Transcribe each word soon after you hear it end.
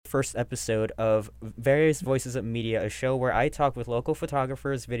first episode of Various Voices of Media, a show where I talk with local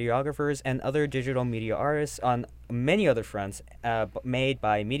photographers, videographers, and other digital media artists on many other fronts made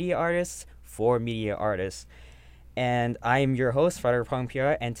by media artists for media artists. And I am your host, Phatarapong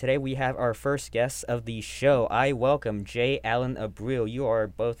Piyarat, and today we have our first guest of the show. I welcome Jay Allan Abril. You are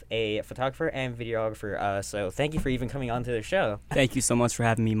both a photographer and videographer, so thank you for even coming on to the show. Thank you so much for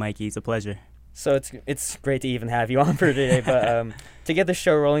having me, Mikey. It's a pleasure. So it's great to even have you on for today, but to get the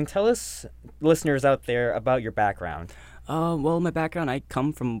show rolling, tell us, listeners out there, about your background. Well, my background, I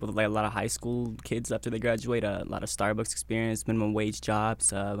come from like a lot of high school kids after they graduate, a lot of Starbucks experience, minimum wage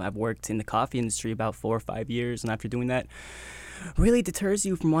jobs. I've worked in the coffee industry about 4 or 5 years, and after doing that, really deters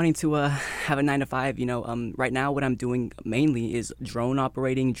you from wanting to have a 9 to 5. Right now what I'm doing mainly is drone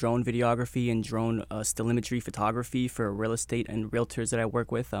operating, drone videography, and drone still imagery photography for real estate and realtors that I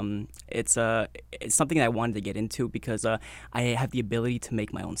work with. It's something that I wanted to get into because I have the ability to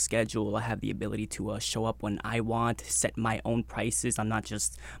make my own schedule. I have the ability to show up when I want, set my own prices. I'm not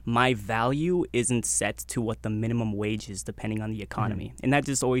just, my value isn't set to what the minimum wage is depending on the economy. And that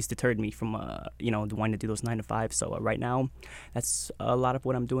just always deterred me from wanting to do those 9 to 5. So right now, that's a lot of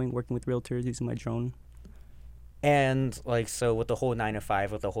what I'm doing, working with realtors, using my drone. And so with the whole 9 to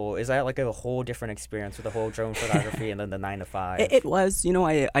 5, is that like a whole different experience with the whole drone photography and then the 9 to 5? It was,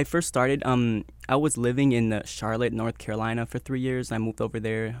 I first started, I was living in Charlotte, North Carolina for 3 years. I moved over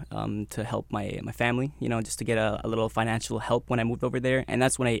there to help my family, just to get a little financial help when I moved over there. And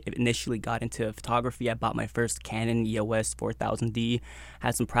that's when I initially got into photography. I bought my first Canon EOS 4000D,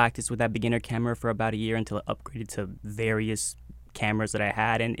 had some practice with that beginner camera for about a year until it upgraded to various cameras that I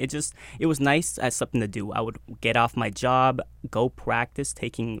had, and it was nice as something to do. I would get off my job, go practice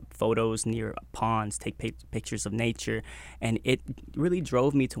taking photos near ponds, take pictures of nature, and it really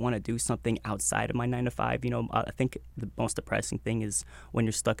drove me to want to do something outside of my 9 to 5. I think the most depressing thing is when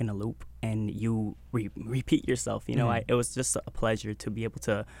you're stuck in a loop and you repeat yourself. It was just a pleasure to be able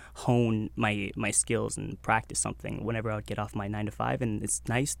to hone my skills and practice something whenever I would get off my 9 to 5, and it's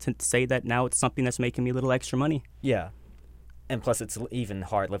nice to say that now it's something that's making me a little extra money. Yeah. And plus, it's even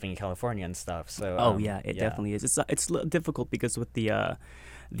hard living in California and stuff. So. It definitely is. It's difficult because with the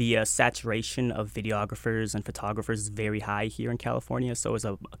saturation of videographers and photographers is very high here in California. So as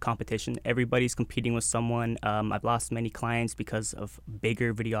a competition, everybody's competing with someone. I've lost many clients because of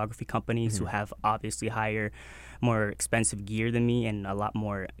bigger videography companies who have obviously higher, more expensive gear than me and a lot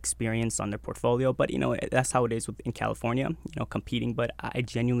more experience on their portfolio. But that's how it is in California. Competing. But I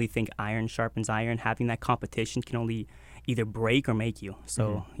genuinely think iron sharpens iron. Having that competition can only either break or make you.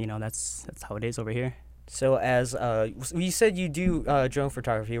 So that's how it is over here. So as you said, you do drone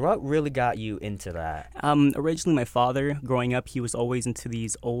photography. What really got you into that? Originally, my father, growing up, he was always into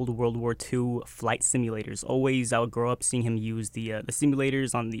these old World War II flight simulators. Always, I would grow up seeing him use the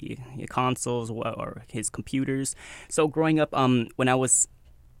simulators on the consoles or his computers. So growing up, when I was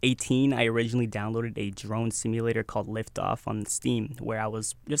 18, I originally downloaded a drone simulator called Liftoff on Steam, where I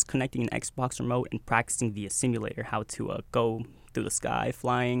was just connecting an Xbox remote and practicing the simulator, how to go through the sky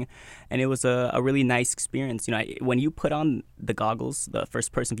flying, and it was a really nice experience. When you put on the goggles, the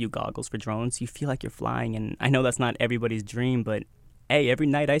first-person view goggles for drones, you feel like you're flying, and I know that's not everybody's dream, but hey, every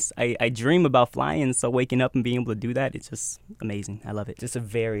night I dream about flying, so waking up and being able to do that, it's just amazing. I love it. Just a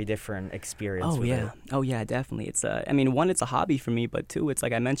very different experience. Oh yeah, definitely. It's one, it's a hobby for me, but two, it's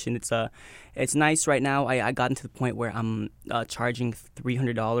like I mentioned, it's nice right now. I gotten to the point where I'm charging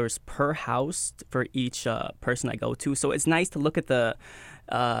 $300 per house for each person I go to. So it's nice to look at the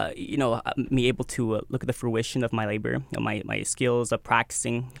me able to look at the fruition of my labor, my skills of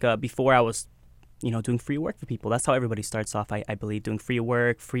practicing. Before I was doing free work for people. That's how everybody starts off, I believe, doing free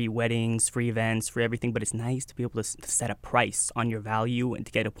work, free weddings, free events, free everything. But it's nice to be able to set a price on your value and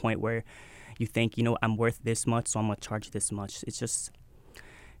to get a point where you think, I'm worth this much, so I'm going to charge this much.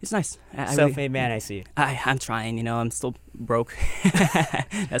 It's nice. Self-made man, I see. I'm trying, I'm still broke.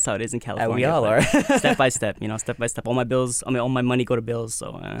 That's how it is in California. We all are. Step by step. All my bills, all my money go to bills,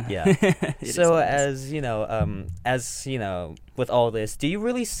 so. Yeah. So with all this, do you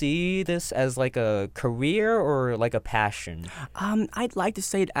really see this as like a career or like a passion? I'd like to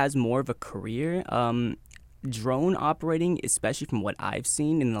say it as more of a career. Drone operating, especially from what I've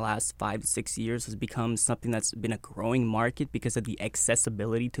seen in the last 5 to 6 years, has become something that's been a growing market because of the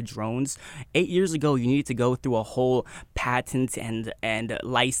accessibility to drones. 8 years ago, you needed to go through a whole patent and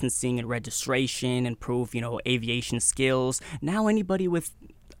licensing and registration and prove, aviation skills. Now anybody with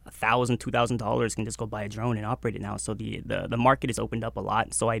 $1,000, $2,000 can just go buy a drone and operate it now. So the market has opened up a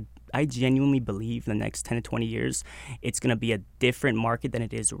lot. So I genuinely believe in the next 10 to 20 years, it's going to be a different market than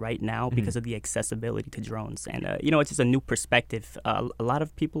it is right now because of the accessibility to drones. And, it's just a new perspective. A lot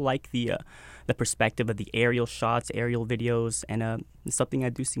of people like the perspective of the aerial shots, aerial videos, and it's something I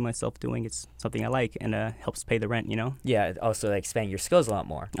do see myself doing. It's something I like and helps pay the rent, Yeah, it also expand your skills a lot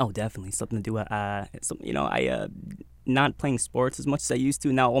more. Oh, definitely. Something to do. I not playing sports as much as I used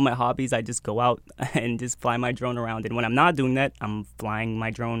to. Now all my hobbies, I just go out and just fly my drone around. And when I'm not doing that, I'm flying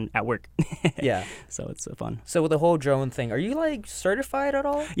my drone at work. Yeah. So it's fun. So with the whole drone thing, are you like certified at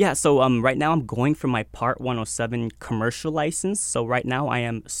all? Yeah. So right now I'm going for my Part 107 commercial license. So right now I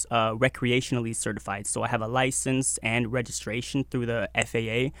am recreationally certified. So I have a license and registration through the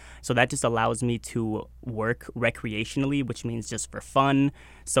FAA. So that just allows me to work recreationally, which means just for fun.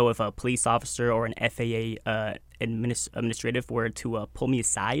 So if a police officer or an FAA administrative were to pull me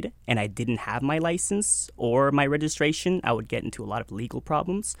aside and I didn't have my license or my registration, I would get into a lot of legal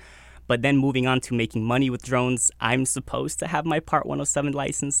problems. But then moving on to making money with drones, I'm supposed to have my Part 107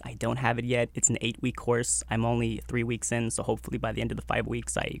 license. I don't have it yet. It's an 8-week course. I'm only 3 weeks in, so hopefully by the end of the 5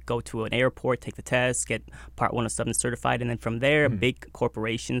 weeks, I go to an airport, take the test, get Part 107 certified, and then from there, big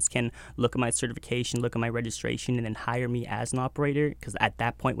corporations can look at my certification, look at my registration, and then hire me as an operator, because at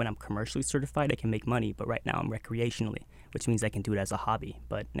that point, when I'm commercially certified, I can make money, but right now I'm recreationally, which means I can do it as a hobby.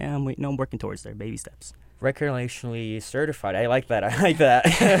 But yeah, I'm working towards there, baby steps. Recreationally certified. I like that. I like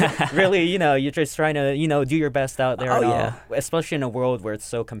that. Really, you're just trying to, do your best out there. Oh, and all. yeah. Especially in a world where it's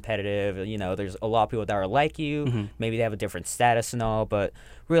so competitive. There's a lot of people that are like you. Maybe they have a different status and all. But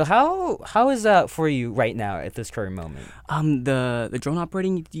real, how is that for you right now at this current moment? The drone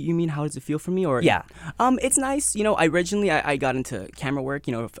operating. You mean how does it feel for me? Or yeah. It's nice. Originally I got into camera work.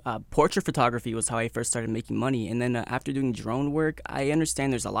 Portrait photography was how I first started making money. And then after doing drone work, I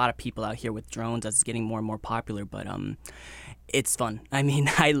understand there's a lot of people out here with drones that's getting more and more popular, but it's fun. I mean,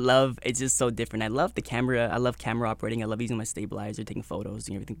 it's just so different. I love the camera. I love camera operating. I love using my stabilizer, taking photos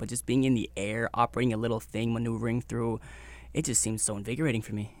and everything, but just being in the air, operating a little thing, maneuvering through, it just seems so invigorating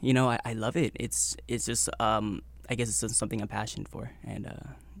for me. I love it. It's just, I guess it's just something I'm passionate for, and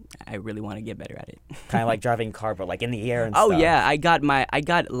I really want to get better at it. Kind of like driving a car, but like in the air and stuff. Oh, yeah. I got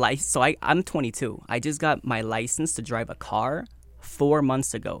license. So I'm 22. I just got my license to drive a car 4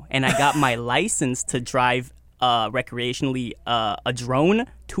 months ago, and I got my license to drive recreationally a drone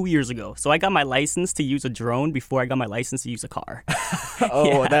 2 years ago. So I got my license to use a drone before I got my license to use a car.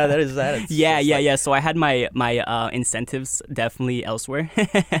 Oh, yeah. that is Yeah. So I had my incentives definitely elsewhere.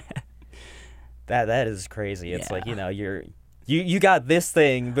 That is crazy. It's like you got this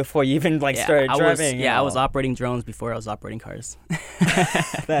thing before you even started driving. I was operating drones before I was operating cars.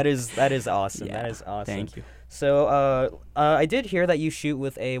 That is awesome. Yeah, that is awesome. Thank you. So I did hear that you shoot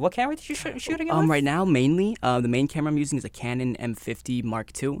with what camera did you shoot again with? Right now, mainly, the main camera I'm using is a Canon M50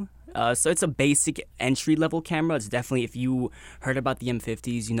 Mark II. So it's a basic entry-level camera. It's definitely, if you heard about the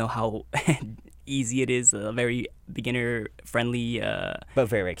M50s, you know how easy it is, very beginner-friendly. But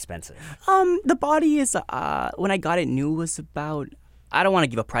very expensive. The body is, when I got it new, was about, I don't want to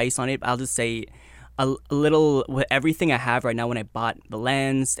give a price on it, but I'll just say a little, with everything I have right now, when I bought the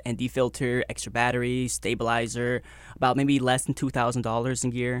lens, ND filter, extra battery, stabilizer, about maybe less than $2,000 in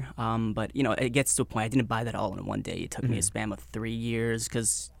gear. But, it gets to a point, I didn't buy that all in one day. It took me a span of 3 years,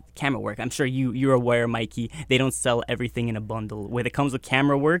 because camera work, I'm sure you're aware, Mikey, they don't sell everything in a bundle. When it comes with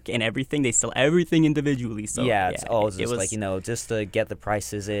camera work and everything, they sell everything individually. So it's always just just to get the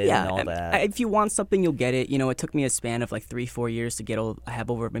prices in and all that. If you want something, you'll get it. It took me a span of like 3-4 years to get I have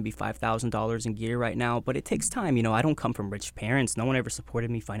over maybe $5,000 in gear right now, but it takes time. I don't come from rich parents. No one ever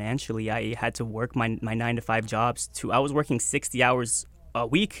supported me financially. I had to work my 9-to-5 jobs. I was working 60 hours a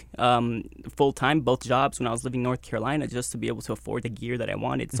week, full-time, both jobs when I was living in North Carolina, just to be able to afford the gear that I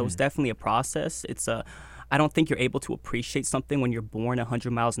wanted. So it's definitely a process. I don't think you're able to appreciate something when you're born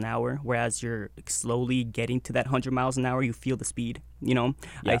 100 miles an hour, whereas you're slowly getting to that 100 miles an hour, you feel the speed, Yeah.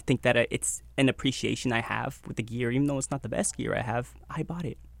 I think that it's an appreciation I have with the gear. Even though it's not the best gear I have, I bought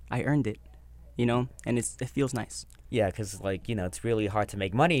it. I earned it, and it feels nice. Yeah, because it's really hard to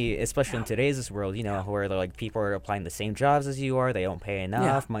make money, especially in today's world, where people are applying the same jobs as you are. They don't pay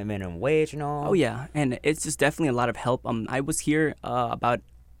enough, my minimum wage and all. Oh, yeah, and it's just definitely a lot of help. I was here about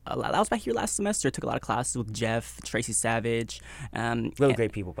I was back here last semester. I took a lot of classes with Jeff, Tracy Savage. Really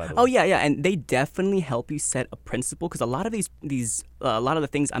great people, by the way. Oh yeah, and they definitely help you set a principle, because a lot of a lot of the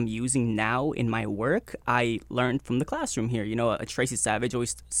things I'm using now in my work, I learned from the classroom here. Tracy Savage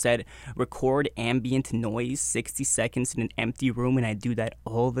always said, record ambient noise 60 seconds in an empty room, and I do that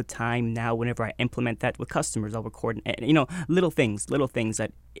all the time now. Whenever I implement that with customers, I'll record, little things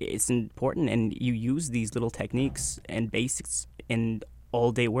that it's important, and you use these little techniques and basics in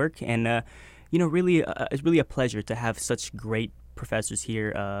all day work, and really, it's really a pleasure to have such great professors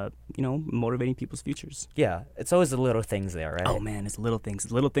here, motivating people's futures. Yeah, it's always the little things there, right? Oh man, it's little things.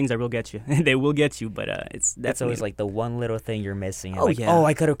 Little things that will get you. They will get you, but that's always like the one little thing you're missing. Oh, yeah. Oh,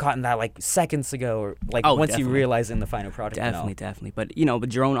 I could have gotten that like seconds ago, or like once definitely. you realize in the final product. Definitely. But but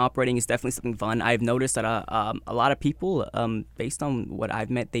drone operating is definitely something fun. I've noticed that a lot of people, based on what I've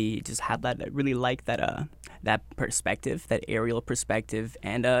met, they just have that really like that perspective, that aerial perspective,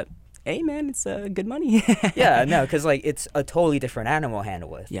 and hey man, it's good money. Yeah, no, because like it's a totally different animal to handle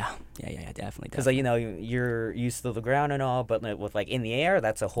with. Yeah, definitely. Because like you're used to the ground and all, but with like in the air,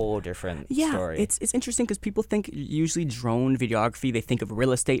 that's a whole different story. Yeah, it's interesting because people think usually drone videography, they think of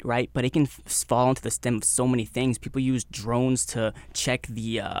real estate, right? But it can fall into the stem of so many things. People use drones to check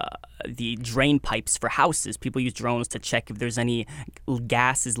the drain pipes for houses. People use drones to check if there's any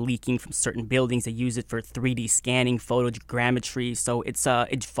gases leaking from certain buildings. They use it for 3D scanning, photogrammetry. So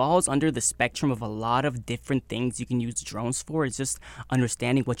it falls under the spectrum of a lot of different things you can use drones for. It's just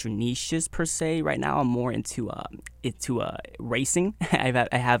understanding what your niche is per se. Right now, I'm more into racing. I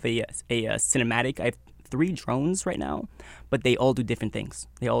have a cinematic. I have 3 drones right now, but they all do different things.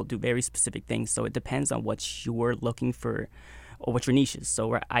 They all do very specific things. So it depends on what you're looking for, or what your niche is.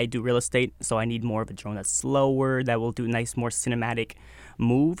 So I do real estate, so I need more of a drone that's slower, that will do nice, more cinematic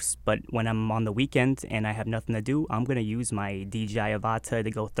moves. But when I'm on the weekend and I have nothing to do, I'm going to use my DJI Avata to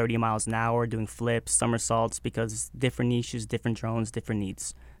go 30 miles an hour doing flips, somersaults, because different niches, different drones, different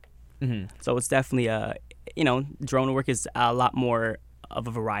needs. Mm-hmm. So it's definitely, drone work is a lot more of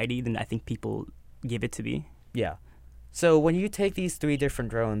a variety than I think people give it to be. Yeah. So when you take these 3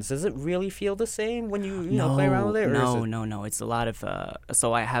 different drones, does it really feel the same when you play around with it? No. It's a lot of.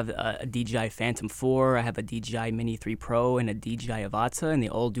 So I have a DJI Phantom 4, I have a DJI Mini 3 Pro, and a DJI Avata, and they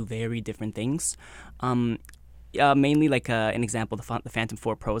all do very different things. Mainly, like an example, the Phantom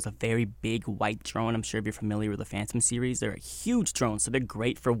 4 Pro is a very big white drone. I'm sure if you're familiar with the Phantom series, they're a huge drone, so they're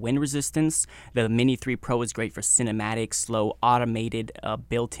great for wind resistance. The Mini 3 Pro is great for cinematic, slow, automated,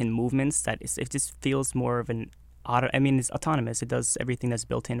 built-in movements. It just feels more of an it's autonomous. It does everything that's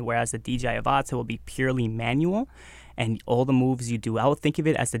built in, whereas the DJI Avata will be purely manual, and all the moves you do, I would think of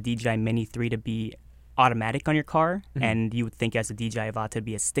it as the DJI Mini 3 to be automatic on your car, mm-hmm. and you would think as a DJI Avata to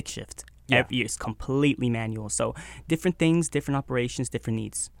be a stick shift. Yeah. It's completely manual. So different things, different operations, different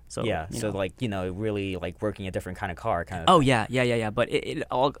needs. So really like working a different kind of car kind of. Oh thing. Yeah. But it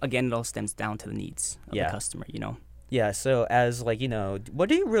all stems down to the needs of the customer. Yeah, so as what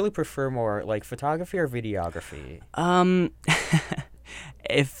do you really prefer more, like photography or videography?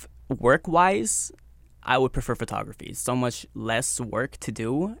 If work-wise, I would prefer photography. It's so much less work to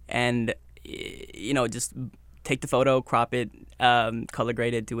do, and just take the photo, crop it, color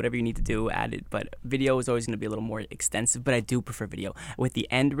grade it, do whatever you need to do, add it. But video is always going to be a little more extensive, but I do prefer video. With the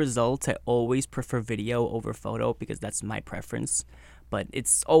end result, I always prefer video over photo because that's my preference. But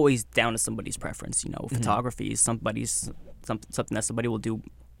it's always down to somebody's preference. Mm-hmm. Photography is something that somebody will do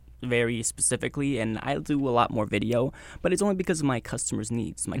very specifically, and I do a lot more video, but it's only because of my customers'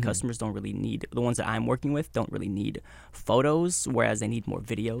 needs. My customers don't really need, the ones that I'm working with don't really need photos, whereas they need more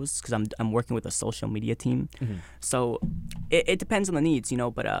videos because I'm working with a social media team. Mm-hmm. So it depends on the needs,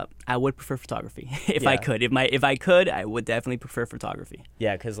 but I would prefer photography if I could. If I could, I would definitely prefer photography.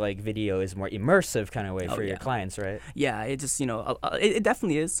 Yeah, because like video is more immersive kind of way for your clients, right? Yeah, it just it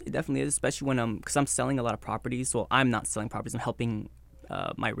definitely is. It definitely is, especially when because I'm selling a lot of properties. Well, I'm not selling properties. I'm helping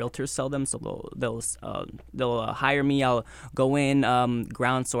my realtors sell them, so they'll hire me. I'll go in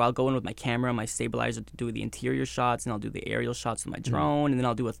ground, so I'll go in with my camera, my stabilizer to do the interior shots, and I'll do the aerial shots with my drone, and then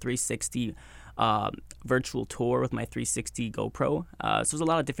I'll do a 360 virtual tour with my 360 GoPro. So there's a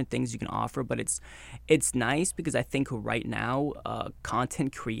lot of different things you can offer, but it's nice because I think right now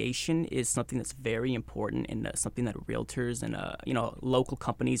content creation is something that's very important and something that realtors and local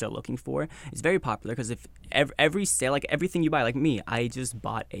companies are looking for. It's very popular because if every sale, like everything you buy, like me, I just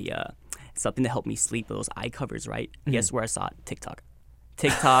bought a something to help me sleep, those eye covers, right? Mm-hmm. Guess where I saw it? TikTok.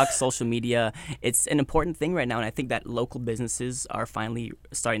 TikTok, social media, it's an important thing right now, and I think that local businesses are finally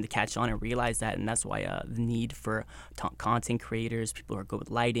starting to catch on and realize that, and that's why the need for content creators, people who are good with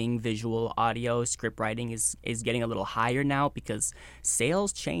lighting, visual, audio, script writing is getting a little higher now because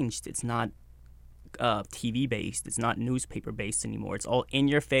sales changed. It's not TV based, it's not newspaper based anymore. It's all in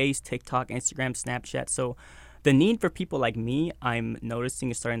your face, TikTok, Instagram, Snapchat. So the need for people like me, I'm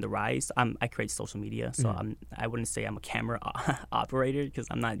noticing, is starting to rise. I create social media, so I wouldn't say I'm a camera operator because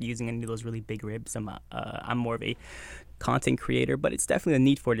I'm not using any of those really big ribs. I'm more of a content creator, but it's definitely the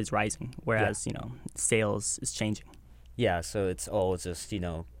need for it is rising, whereas sales is changing. Yeah, so it's all just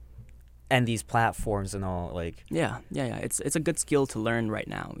and these platforms and all, like yeah. It's a good skill to learn right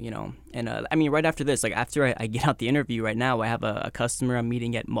now, And I mean, right after this, like after I get out the interview right now, I have a customer I'm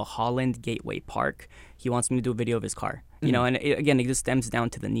meeting at Mulholland Gateway Park. He wants me to do a video of his car, and again, it just stems down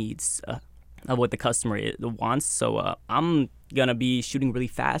to the needs of what the customer wants. So I'm gonna be shooting really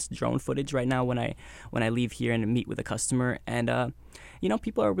fast drone footage right now when I leave here and meet with a customer, and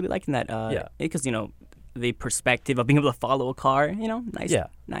people are really liking that. Because the perspective of being able to follow a car,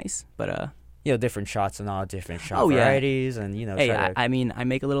 nice. But different shots and all, different shot varieties, and Hey, I mean, I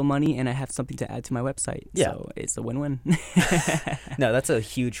make a little money and I have something to add to my website. Yeah. So it's a win-win. No, that's a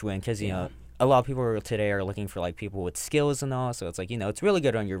huge win because a lot of people today are looking for like people with skills and all, so it's like it's really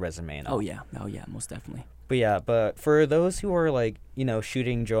good on your resume and all. Oh yeah, most definitely. But for those who are like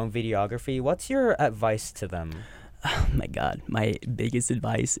shooting drone videography, what's your advice to them? Oh my God, my biggest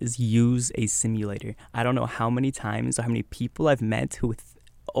advice is use a simulator. I don't know how many times or how many people I've met who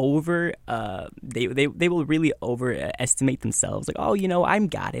they will really overestimate themselves, like, oh, I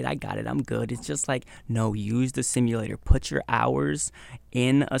got it, I'm good. It's just like, no, use the simulator. Put your hours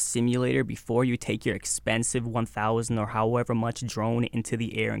in a simulator before you take your expensive 1,000 or however much drone into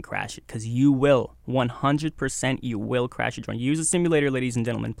the air and crash it, because you will 100% you will crash your drone. Use a simulator, ladies and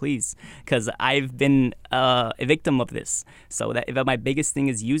gentlemen, please, because I've been a victim of this. So that my biggest thing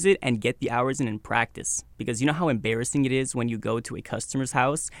is use it and get the hours in and practice, because you know how embarrassing it is when you go to a customer's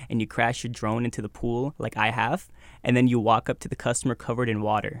house and you crash your drone into the pool like I have, and then you walk up to the customer covered in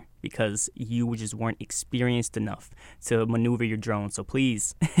water because you just weren't experienced enough to maneuver your drone. So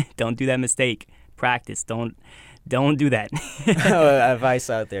please don't do that mistake. Practice. Don't do that. Advice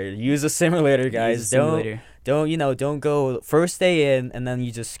out there: use a simulator, guys. Use a simulator. Don't go first day in and then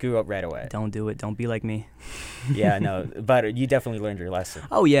you just screw up right away. Don't do it. Don't be like me. Yeah, no, but you definitely learned your lesson.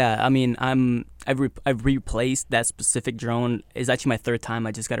 Oh yeah, I mean, I've replaced that specific drone. It's actually my third time.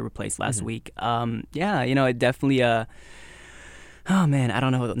 I just got it replaced last week. It definitely oh man, I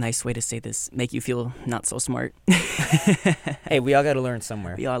don't know a nice way to say this. Make you feel not so smart. Hey, we all got to learn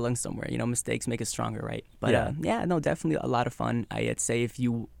somewhere. We all learn somewhere. Mistakes make us stronger, right? But definitely a lot of fun. I'd say if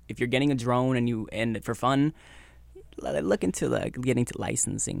you're getting a drone and for fun, look into getting to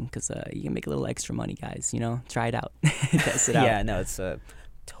licensing, because you can make a little extra money, guys. Try it out, test it out. Yeah, no, it's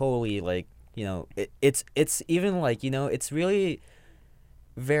totally like it's even like it's really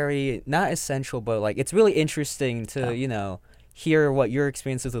very not essential, but like it's really interesting to hear what your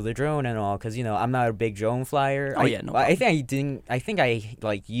experiences with the drone and all, because I'm not a big drone flyer. Oh, no problem. I think I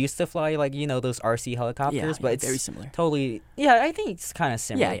like used to fly like those RC helicopters, but it's very similar. Totally, yeah, I think it's kind of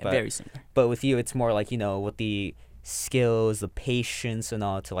similar. Yeah, very similar. But with you, it's more like with the skills, the patience, and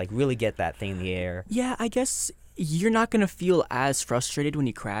all to like really get that thing in the air. Yeah, I guess you're not gonna feel as frustrated when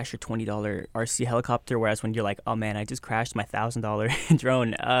you crash your $20 RC helicopter, whereas when you're like, oh man, I just crashed my $1,000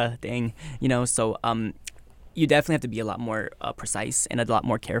 drone. Dang, So you definitely have to be a lot more precise and a lot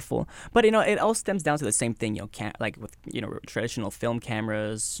more careful. But it all stems down to the same thing. Like with traditional film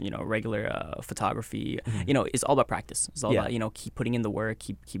cameras, regular photography. It's all about practice. It's all about keep putting in the work,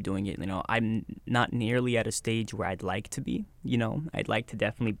 keep doing it. I'm not nearly at a stage where I'd like to be. I'd like to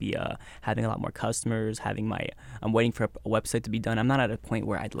definitely be having a lot more customers. I'm waiting for a website to be done. I'm not at a point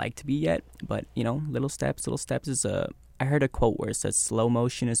where I'd like to be yet. But little steps is I heard a quote where it says slow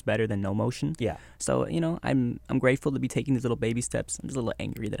motion is better than no motion. Yeah. So, I'm grateful to be taking these little baby steps. I'm just a little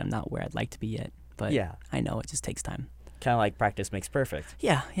angry that I'm not where I'd like to be yet. But yeah, I know it just takes time. Kind of like practice makes perfect.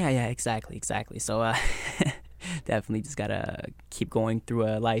 Yeah, exactly. So, definitely just gotta keep going through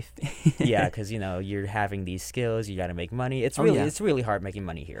life. Yeah, because you're having these skills, you gotta make money. It's really hard making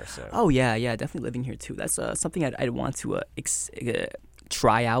money here. So. Oh yeah, definitely living here too. That's something I'd want to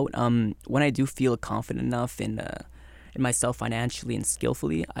try out. When I do feel confident enough in myself financially and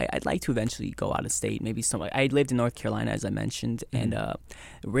skillfully, I'd like to eventually go out of state. Maybe I lived in North Carolina, as I mentioned, and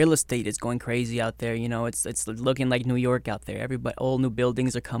real estate is going crazy out there. It's looking like New York out there. All new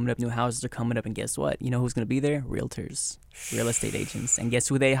buildings are coming up, new houses are coming up, and guess what? Who's going to be there? Realtors, real estate agents, and guess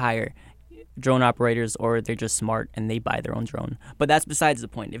who they hire? drone operators, or they're just smart and they buy their own drone. But that's besides the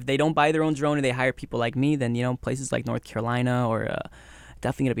point. If they don't buy their own drone and they hire people like me, then places like North Carolina or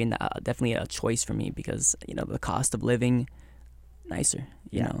definitely gonna be definitely a choice for me, because the cost of living nicer,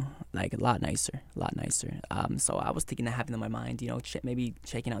 like a lot nicer. So I was thinking of having in my mind, maybe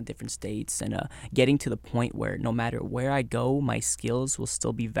checking out different states and getting to the point where no matter where I go, my skills will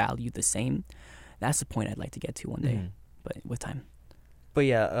still be valued the same. That's the point I'd like to get to one day, but with time. But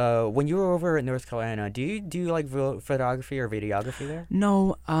yeah, when you were over in North Carolina, do you do like photography or videography there?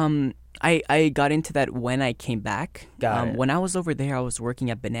 No, I got into that when I came back. Got it. When I was over there, I was working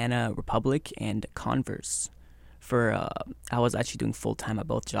at Banana Republic and Converse. I was actually doing full time at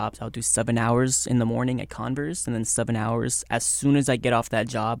both jobs. I would do 7 hours in the morning at Converse, and then 7 hours as soon as I get off that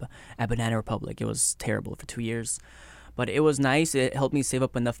job at Banana Republic. It was terrible for 2 years, but it was nice. It helped me save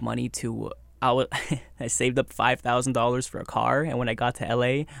up enough money to. I saved up $5,000 for a car, and when I got to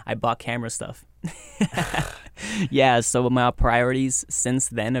LA, I bought camera stuff. Yeah, so my priorities since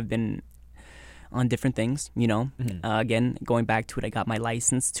then have been on different things, Again, going back to it, I got my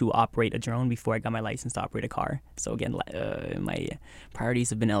license to operate a drone before I got my license to operate a car. So again, my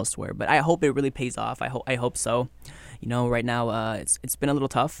priorities have been elsewhere, but I hope it really pays off. I hope so. Right now, it's been a little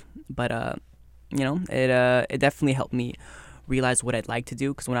tough, but it definitely helped me realize what I'd like to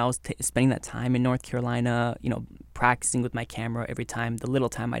do, because when I was spending that time in North Carolina, practicing with my camera every time, the little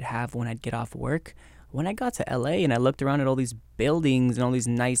time I'd have when I'd get off work, when I got to LA and I looked around at all these buildings and all these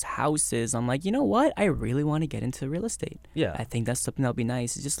nice houses, I'm like, you know what? I really want to get into real estate. Yeah. I think that's something that'll be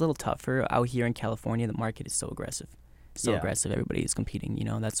nice. It's just a little tougher out here in California. The market is so aggressive. Aggressive. Everybody is competing,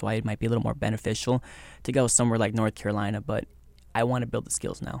 That's why it might be a little more beneficial to go somewhere like North Carolina. But I want to build the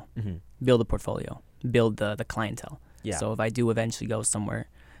skills now, build a portfolio, build the clientele. Yeah. So if I do eventually go somewhere,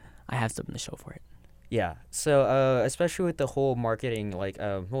 I have something to show for it. Yeah. So especially with the whole marketing,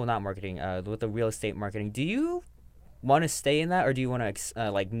 not marketing, with the real estate marketing, do you want to stay in that, or do you want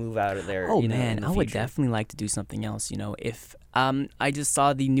to move out of there? Oh man, I would definitely like to do something else. If I just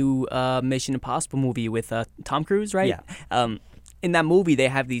saw the new Mission Impossible movie with Tom Cruise, right? Yeah. In that movie, they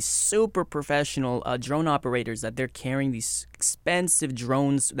have these super professional drone operators that they're carrying these expensive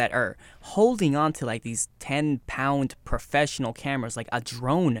drones that are holding on to like these 10-pound professional cameras. Like a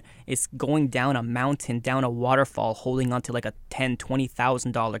drone is going down a mountain, down a waterfall, holding on to like a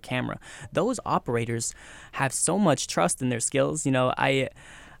 $10,000-$20,000 camera. Those operators have so much trust in their skills. I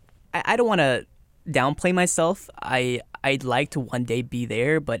don't want to downplay myself. I'd like to one day be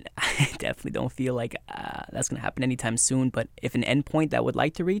there, but I definitely don't feel like that's going to happen anytime soon. But if an endpoint that I would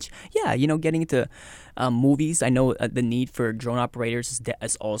like to reach, yeah, getting into movies. I know the need for drone operators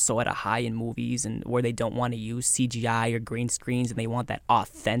is also at a high in movies, and where they don't want to use CGI or green screens and they want that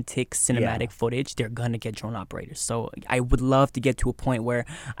authentic cinematic footage, they're going to get drone operators. So I would love to get to a point where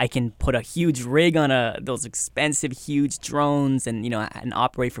I can put a huge rig on those expensive, huge drones and, and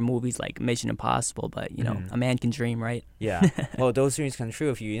operate for movies like Mission Impossible. But, a man can dream, right? Yeah. Well, those dreams come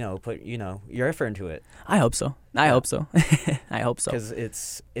true if you put your effort into it. I hope so. I hope so. Because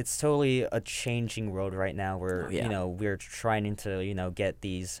it's totally a changing world right now, where we're trying to get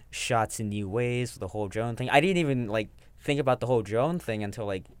these shots in new ways with the whole drone thing. I didn't even think about the whole drone thing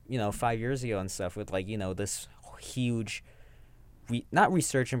until 5 years ago and stuff, with this huge, not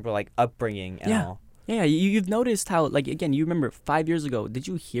resurgence, but upbringing and all. Yeah, you've noticed how, again, you remember 5 years ago, did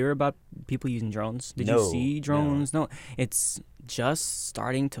you hear about people using drones? Did you see drones? No. It's just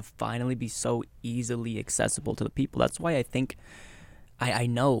starting to finally be so easily accessible to the people. That's why I think, I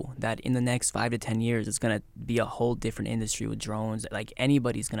know that in the next 5 to 10 years, it's going to be a whole different industry with drones.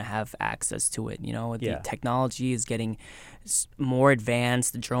 Anybody's going to have access to it, The technology is getting more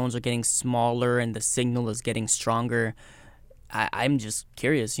advanced, the drones are getting smaller, and the signal is getting stronger. I'm just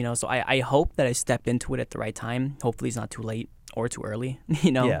curious, so I hope that I step into it at the right time. Hopefully it's not too late or too early,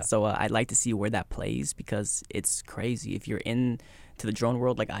 So I'd like to see where that plays, because it's crazy. If you're into the drone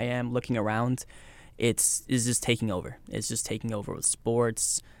world like I am, looking around, it's just taking over. It's just taking over with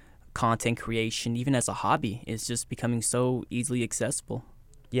sports, content creation, even as a hobby. It's just becoming so easily accessible.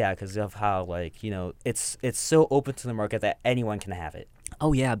 Yeah, because of how it's so open to the market that anyone can have it.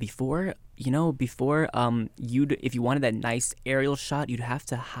 Oh yeah, before if you wanted that nice aerial shot, you'd have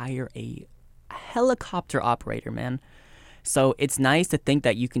to hire a helicopter operator, man. So it's nice to think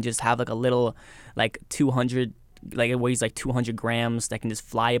that you can just have a little $200 like it weighs like 200 grams that can just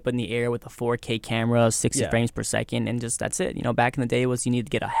fly up in the air with a 4K camera, 60 Yeah. frames per second, and just that's it. You know, back in the day was you need to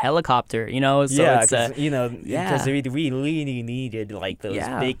get a helicopter. You know, so yeah, it's because yeah. we really needed like those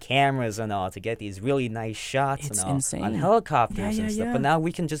Yeah. big cameras and all to get these really nice shots It's and all insane. on helicopters Yeah, and stuff. yeah. But now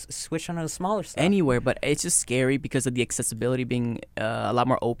we can just switch on to the smaller stuff. anywhere, but it's just scary because of the accessibility being a lot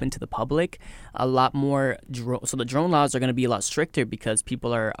more open to the public, a lot more so the drone laws are going to be a lot stricter because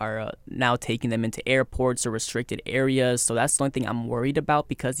people are now taking them into airports or restricted areas. So that's the only thing I'm worried about,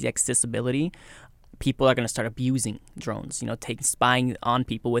 because the accessibility, people are going to start abusing drones, spying on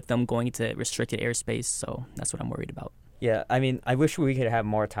people with them, going into restricted airspace. So that's what I'm worried about. Yeah, I mean, I wish we could have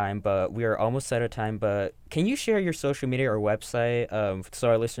more time, but we are almost out of time. But can you share your social media or website so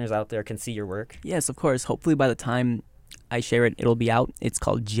our listeners out there can see your work? Yes, of course. Hopefully by the time I share it, it'll be out. It's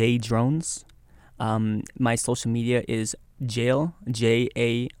called Jay Drones. My social media is Jayl,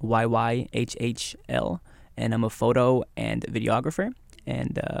 JAYYHHL, and I'm a photo and videographer.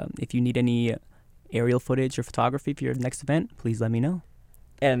 And if you need any aerial footage or photography for your next event, please let me know.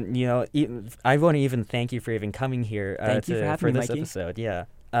 And I want to even thank you for even coming here Thank you for having me, this Mikey. episode. Yeah.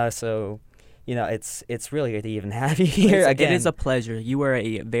 So, it's really good to even have you here again. It is a pleasure. You are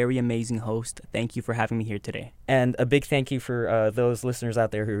a very amazing host. Thank you for having me here today. And a big thank you for those listeners out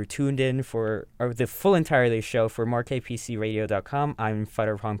there who tuned in for the full entirety show. For more KPCRadio.com, I'm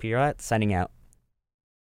Phatarapong Piyarat, signing out.